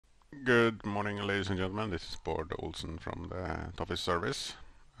Good morning, ladies and gentlemen. This is Bård Olsen from the TOFFYS Service.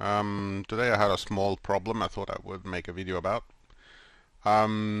 Today I had a small problem I thought I would make a video about. I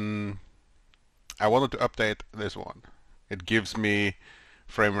wanted to update this one. It gives me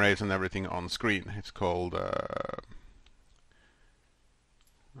frame rates and everything on screen. It's called,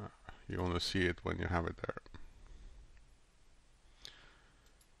 you want to see it when you have it there.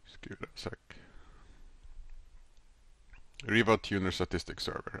 Just give it a sec. RivaTunerStatistics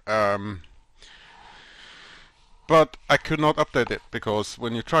Server. But I could not update it because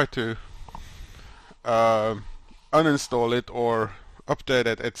when you try to uninstall it or update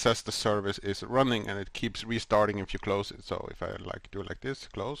it, it says the service is running and it keeps restarting if you close it. So if I do it like this,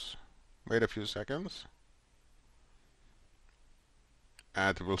 close, wait a few seconds,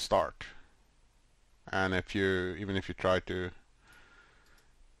 and it will start. And even if you try to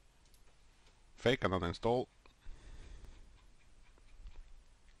fake an uninstall,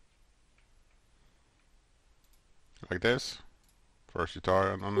 like this, first you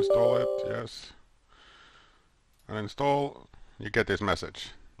try and uninstall it, yes, uninstall, you get this message,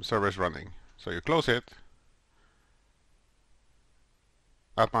 the server is running. So you close it.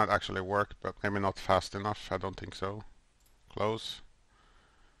 That might actually work, but maybe not fast enough, I don't think so. Close,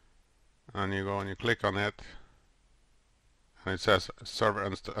 and you go and you click on it, and it says server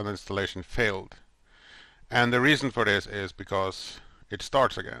uninstallation failed. And the reason for this is because it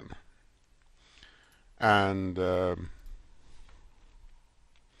starts again. And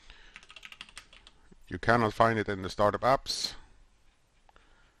you cannot find it in the startup apps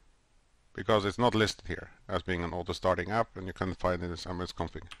because it's not listed here as being an auto starting app, and you can find it in MS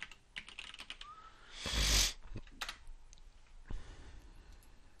config.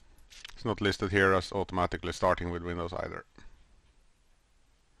 It's not listed here as automatically starting with Windows either.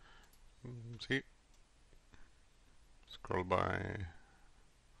 See? Scroll by.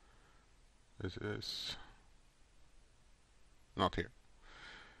 This is not here.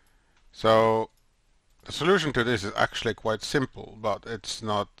 So the solution to this is actually quite simple, but it's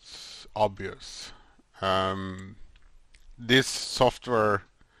not obvious. This software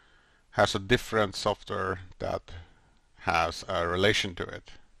has a different software that has a relation to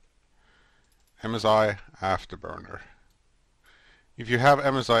it. MSI Afterburner. If you have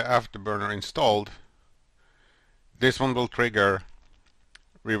MSI Afterburner installed, this one will trigger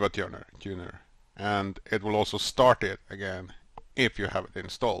RivaTuner, and it will also start it again if you have it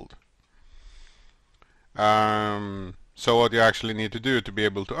installed. So what you actually need to do to be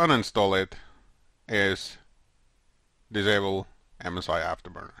able to uninstall it is disable MSI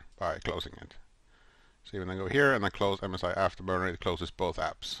Afterburner by closing it. See, when I go here and I close MSI Afterburner, it closes both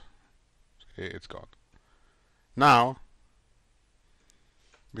apps. See, it's gone. Now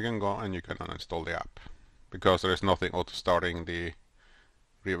we can go and you can uninstall the app because there is nothing auto starting the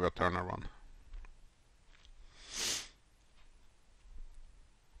RivaTuner one.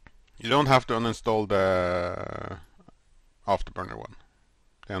 You don't have to uninstall the Afterburner one.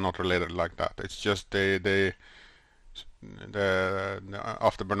 They are not related like that. It's just the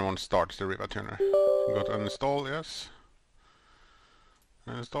Afterburner one starts the RivaTuner. Go to uninstall, yes.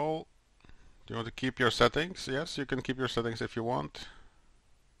 Uninstall. Do you want to keep your settings? Yes, you can keep your settings if you want.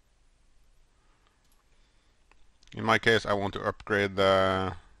 In my case, I want to upgrade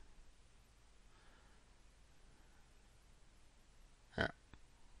the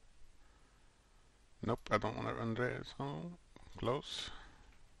Nope, I don't want to run it, so close.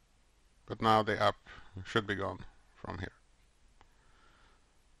 But now the app should be gone from here.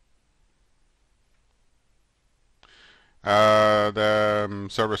 The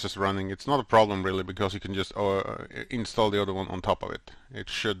service is running. It's not a problem really because you can just install the other one on top of it. It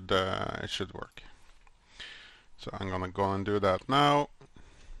should work. So I'm gonna go and do that now.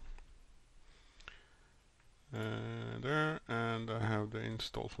 There, and I have the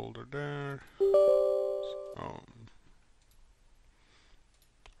install folder there. So,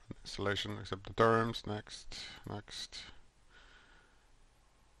 installation, accept the terms, next,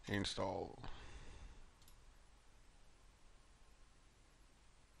 install.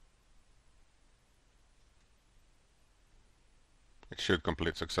 It should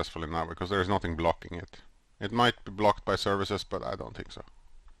complete successfully now because there is nothing blocking it. It might be blocked by services, but I don't think so.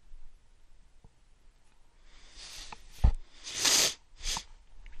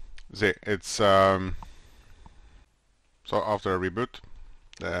 See, it's so after a reboot,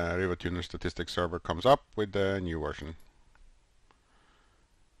 the RivaTunerStatistics Server comes up with the new version.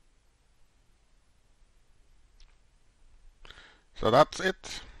 So that's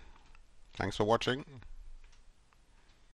it. Thanks for watching.